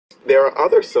there are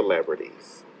other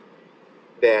celebrities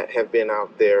that have been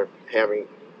out there having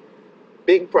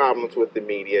big problems with the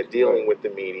media, dealing Right. with the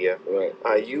media. Right.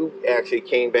 You actually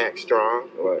came back strong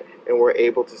Right. and were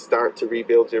able to start to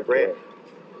rebuild your brand.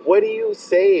 Right. What do you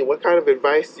say? What kind of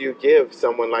advice do you give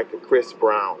someone like a Chris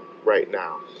Brown right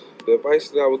now? The advice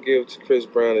that I would give to Chris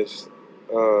Brown is,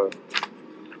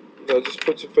 just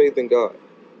put your faith in God.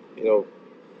 You know,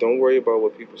 don't worry about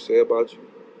what people say about you.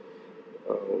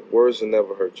 Words will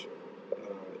never hurt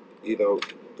you.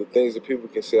 The things that people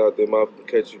can say out their mouth can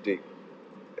catch you deep.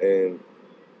 And,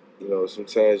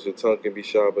 sometimes your tongue can be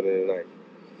sharper than a knife.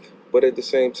 But at the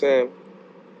same time,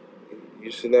 you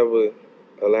should never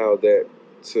allow that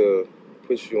to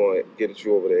push you on, get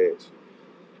you over the edge.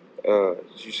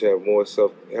 You should have more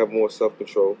self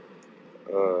control.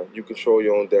 You control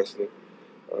your own destiny.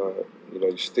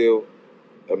 You're still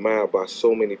admired by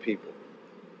so many people,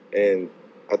 and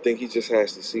I think he just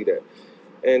has to see that,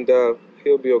 and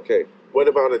he'll be okay. What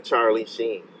about a Charlie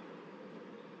Sheen?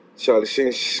 Charlie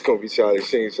Sheen's gonna be Charlie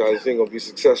Sheen. Charlie Sheen gonna be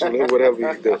successful in whatever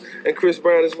he does, and Chris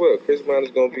Brown as well. Chris Brown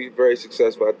is gonna be very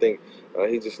successful. I think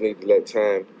he just needs to let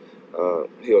time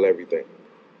heal everything.